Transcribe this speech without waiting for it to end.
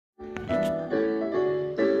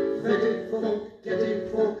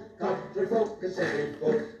city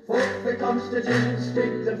folk. Folk for Constitution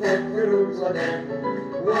Street and folk for Rules Lane.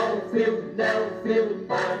 Wallfield, Nellfield,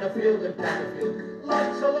 Bannerfield and Canterfield.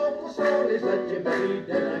 Lots of local stories that you may read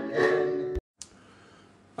in a can.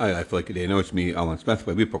 Aye, I feel like today now it's me, Alan Smith,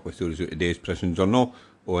 where we publish stories out today's Prison Journal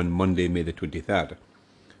on Monday, May the 23rd.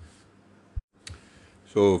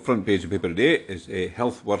 So, front page of the paper today is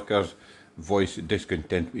health workers voice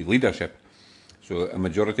discontent with leadership. So, a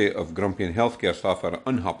majority of Grampian healthcare staff are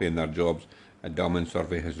unhappy in their jobs, a Dalman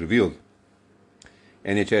survey has revealed.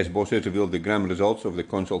 NHS bosses revealed the grim results of the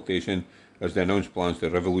consultation as they announced plans to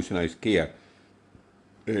revolutionise care.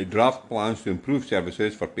 Draft plans to improve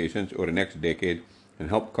services for patients over the next decade and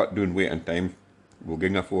help cut down waiting times will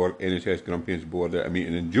ging for NHS Grampians board at a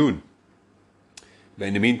meeting in June. But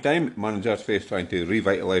in the meantime, managers face trying to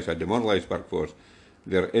revitalise a demoralised workforce.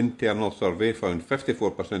 Their internal survey found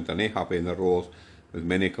 54% are not happy in their roles, with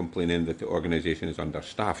many complaining that the organisation is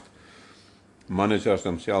understaffed. Managers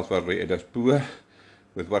themselves were rated as poor,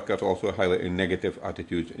 with workers also highlighting negative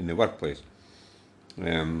attitudes in the workplace.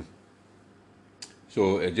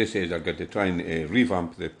 So it just says they're going to try and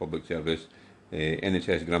revamp the public service.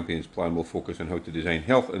 NHS Grampians plan will focus on how to design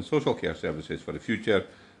health and social care services for the future,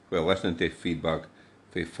 while listening to feedback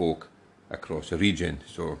from folk across the region.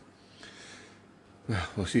 So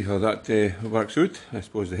we'll see how that works out. I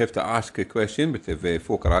suppose they have to ask a question, but if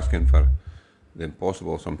folk are asking for the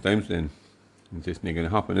impossible sometimes, then it's just not going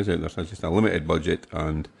to happen, is it? There's just a limited budget,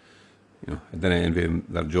 and you know, I don't envy them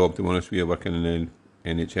their job, to be honest with you, working in the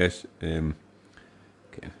NHS.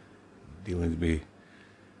 Dealings with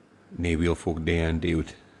nae real folk day in, day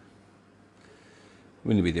out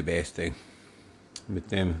wouldn't be the best thing. But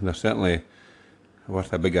they're certainly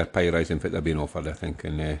worth a bigger pay rise than what they're being offered, I think.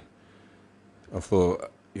 And although,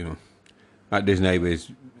 you know, that doesn't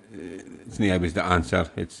always, it's not always the answer.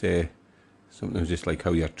 It's sometimes just like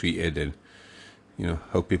how you're treated and, you know,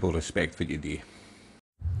 how people respect what you do.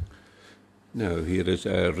 Now, here is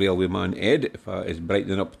a railwayman Ed is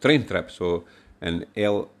brightening up train trips. So an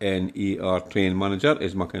LNER train manager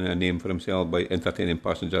is making a name for himself by entertaining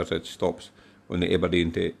passengers at stops on the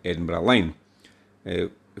Aberdeen to Edinburgh line.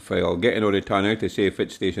 While getting on the turnout to say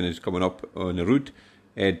which station is coming up on the route,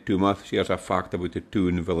 Ed Tumath shares a fact about a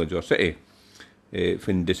town, village or city.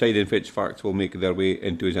 When deciding which facts will make their way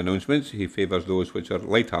into his announcements, he favours those which are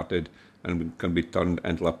light-hearted and can be turned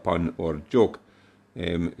into a pun or joke.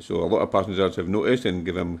 So a lot of passengers have noticed and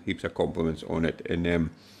give him heaps of compliments on it. And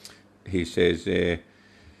he says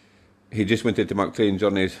he just wanted to make train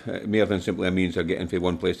journeys more than simply a means of getting from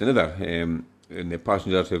one place to another. And the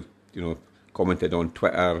passengers have, you know, commented on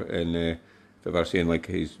Twitter and people are saying like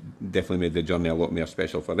he's definitely made the journey a lot more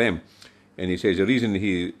special for them. And he says the reason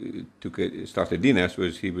he started doing this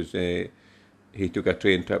was he took a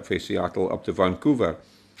train trip from Seattle up to Vancouver,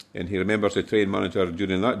 and he remembers the train manager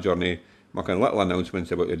during that journey making little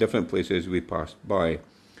announcements about the different places we passed by.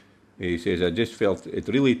 He says, I just felt it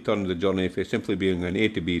really turned the journey from simply being an A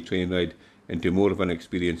to B train ride into more of an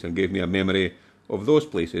experience and gave me a memory of those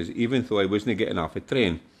places, even though I wasn't getting off a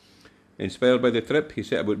train. Inspired by the trip, he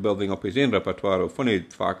set about building up his own repertoire of funny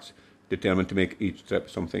facts, determined to make each trip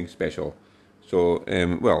something special. So,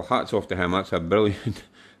 well, hats off to him. That's a brilliant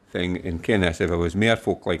thing. And Kenneth, if I was more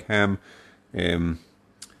folk like him, you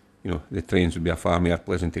know, the trains would be a far more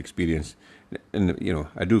pleasant experience. And, you know,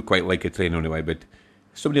 I do quite like a train on the way, but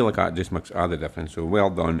somebody like that just makes all the difference. So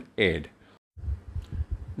well done, Ed.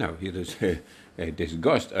 Now, here is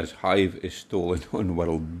disgust as hive is stolen on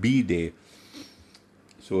World Bee Day.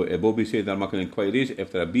 So Bobby said they're making inquiries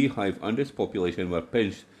after a beehive and its population were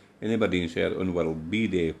pinched in Aberdeenshire on World Bee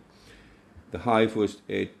Day. The hive was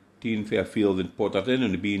 18 Fairfield in Potterton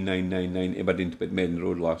on the B999 Aberdeen to Pitmedden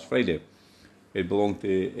Road last Friday. It belonged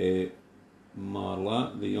to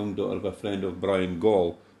Marla, the young daughter of a friend of Brian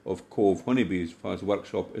Gall of Cove Honeybees, for his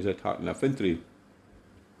workshop is at Hatton Infantry.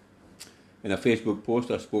 In a Facebook post,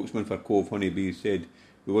 a spokesman for Cove Honeybees said,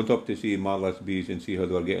 "We went up to see Marla's bees and see how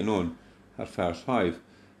they were getting on, her first hive.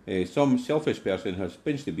 Some selfish person has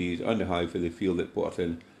pinched the bees and the hive for the field at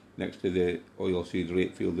Potterton, next to the oilseed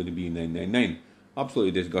rape field in the B999.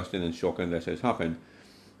 Absolutely disgusting and shocking this has happened.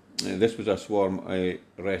 This was a swarm I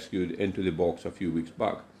rescued into the box a few weeks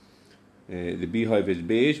back. The beehive is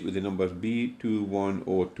beige with the numbers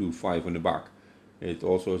B21025 on the back. It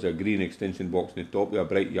also has a green extension box on the top with a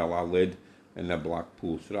bright yellow lid and a black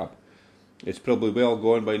pool strap. It's probably well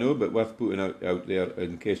gone by now, but worth putting out there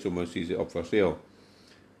in case someone sees it up for sale.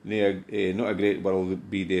 Not a great World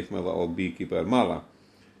Bee Day for my little beekeeper Marla.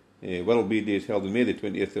 World Bee Day is held on May the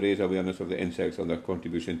 20th to raise awareness of the insects and their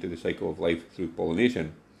contribution to the cycle of life through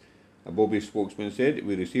pollination. A Bobby spokesman said,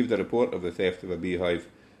 "We received a report of the theft of a beehive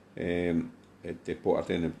at the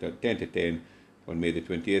Porterton at 10 to 10 on May the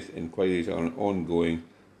 20th. Inquiries are ongoing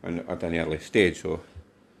and at an early stage. So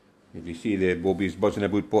if you see the bobbies buzzing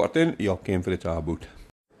about Porterton, you'll came for the aboot.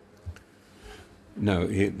 Now,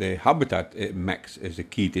 the habitat mix is the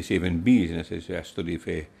key to saving bees, and this is a study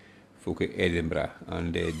for folk at Edinburgh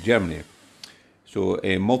and Germany. So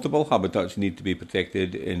multiple habitats need to be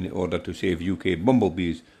protected in order to save UK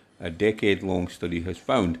bumblebees. A decade-long study has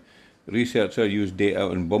found. Researchers used data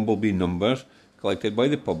on bumblebee numbers collected by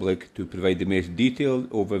the public to provide the most detailed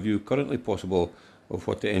overview currently possible of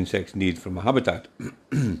what the insects need from a habitat.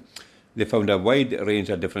 They found a wide range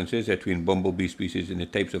of differences between bumblebee species and the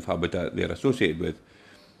types of habitat they are associated with.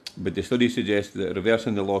 But the study suggests that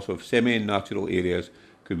reversing the loss of semi-natural areas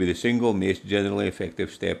could be the single most generally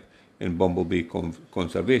effective step in bumblebee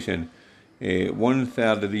conservation.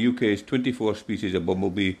 1/3 of the UK's 24 species of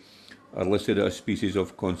bumblebee are listed as species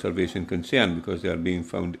of conservation concern because they are being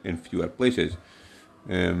found in fewer places.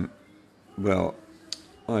 Well,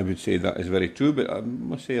 I would say that is very true, but I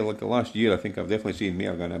must say, like the last year, I think I've definitely seen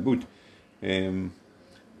more than aboot.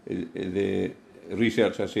 The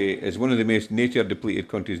researchers say, as one of the most nature-depleted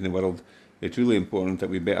countries in the world, it's really important that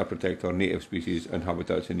we better protect our native species and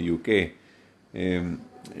habitats in the UK.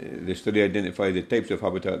 The study identified the types of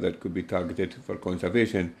habitat that could be targeted for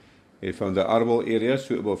conservation. It found that arable areas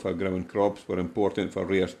suitable for growing crops were important for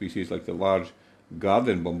rare species like the large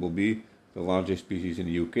garden bumblebee, the largest species in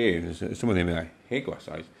the UK. Some of them are a heck of a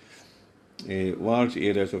size. Large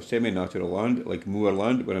areas of semi-natural land, like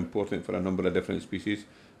moorland, were important for a number of different species,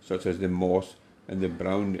 such as the moss and the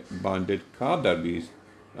brown-banded carderbies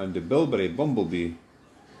and the bilberry bumblebee.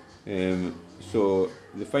 So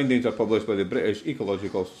the findings are published by the British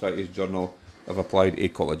Ecological Society's Journal of Applied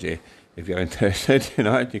Ecology. If you're interested in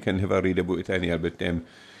that, you can have a read about it anywhere, but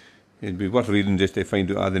it'd be worth reading just to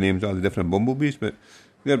find out all the names of all the different bumblebees. But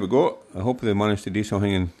there we go. I hope they manage to do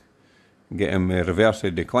something and get them reverse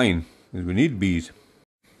the decline, because we need bees.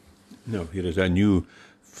 Now, here is a new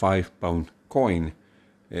 £5 coin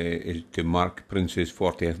to mark Prince's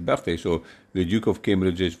 40th birthday. So the Duke of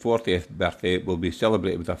Cambridge's 40th birthday will be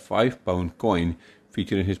celebrated with a £5 coin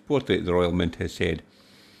featuring his portrait, the Royal Mint has said.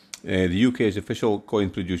 The UK's official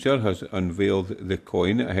coin producer has unveiled the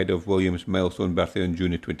coin ahead of William's milestone birthday on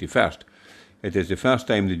June the 21st. It is the first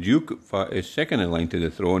time the Duke, for his second in line to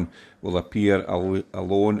the throne, will appear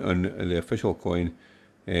alone on the official coin,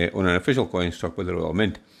 on an official coin struck by the Royal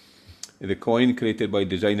Mint. The coin, created by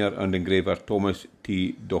designer and engraver Thomas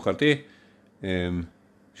T. Doherty,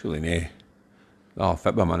 surely no,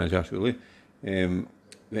 football manager, surely.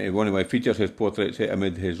 One of my features his portrait set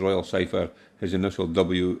amid his royal cipher, his initial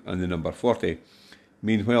W and the number 40.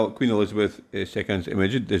 Meanwhile, Queen Elizabeth II's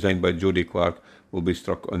image, designed by Jodie Clark, will be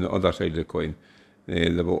struck on the other side of the coin.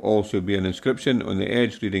 There will also be an inscription on the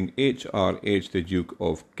edge reading HRH, the Duke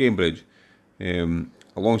of Cambridge.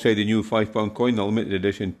 Alongside the new £5 coin, the limited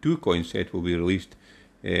edition 2-coin set will be released,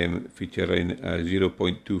 featuring a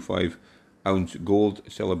 0.25 ounce gold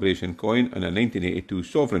celebration coin and a 1982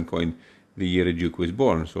 sovereign coin, the year the Duke was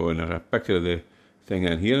born. So there's a picture of the thing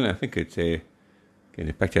in here, and I think it's the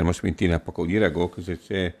picture must have been taken a couple of years ago, because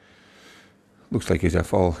it looks like he's a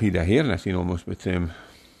full head of hair, and I seen almost, but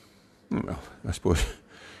well, I suppose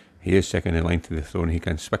he is second in line to the throne. He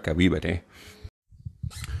can spick a wee bit, eh?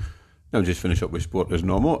 Now just finish up with sport as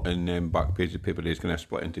normal, and back page of the paper is going to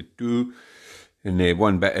split into two. And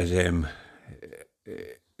one bit is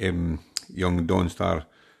young Dawn star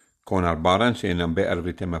Conor Barron saying, "I'm better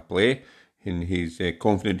every time I play," and he's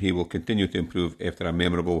confident he will continue to improve after a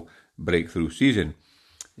memorable breakthrough season.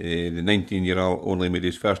 The 19-year-old only made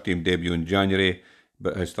his first team debut in January,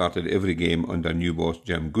 but has started every game under new boss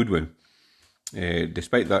Jim Goodwin.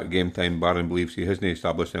 Despite that game time, Barron believes he hasn't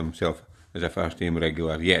established himself as a first team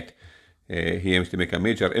regular yet. He aims to make a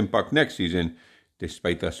major impact next season,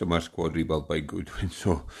 despite a summer squad rebuilt by Goodwin.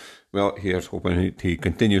 So, well, here's hoping he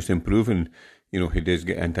continues to improve, and he does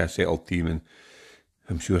get into a settled team, and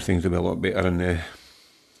I'm sure things will be a lot better in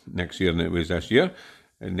next year than it was this year.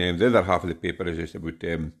 And the other half of the paper is just about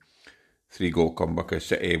 3-goal comeback as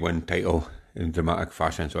City win title in dramatic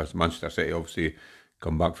fashion. So it's Manchester City obviously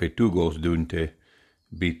come back for 2 goals down to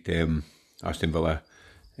beat Aston Villa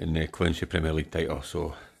and clinch the Premier League title.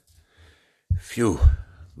 So, phew,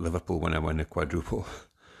 Liverpool win the quadruple.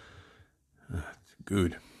 That's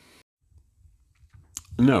good.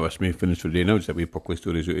 Now, that's me finished for today. Now, it's that we Puckley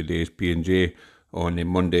stories out today's P&J on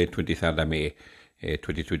Monday, 23rd of May,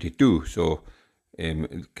 2022. So,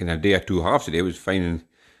 kind of day or two halves today was fine and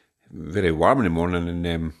very warm in the morning,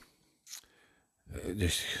 and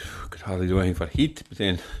just could hardly do anything for heat. But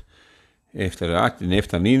then after that, in the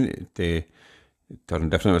afternoon, it it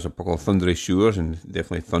turned different. It was a couple of thundery showers and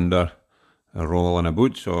definitely thunder a roll and a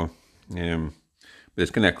boot. So, but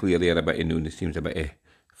it's kind of clear there a bit, it seems a bit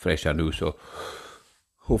fresher now. So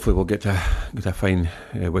hopefully we'll get a fine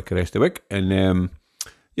week the rest of the week. And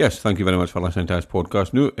yes, thank you very much for listening to this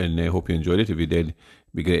podcast now, and I hope you enjoyed it. If you did, it'd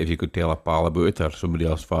be great if you could tell a pal about it, or somebody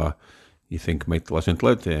else you think might listen to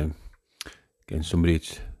it. Again, somebody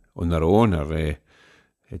that's on their own, or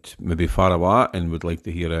it's maybe far away and would like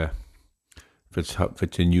to hear if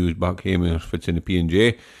it's in news back home, or if it's in the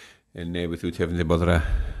P&J, and without having to bother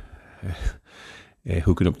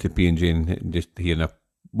hooking up to P&J and just hearing a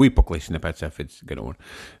wee buckly snippets if it's going on.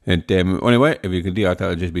 And anyway, if you can do that,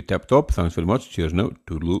 that'll just be tip top. Thanks very much. Cheers now.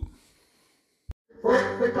 Toodaloo.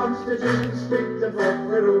 Fuck the Constitution, speak the fuck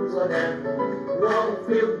the rules again.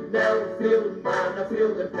 Wallfield, Nellfield,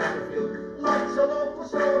 Manorfield and Pannerfield. Lots of local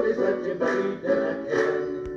stories that you made in a can.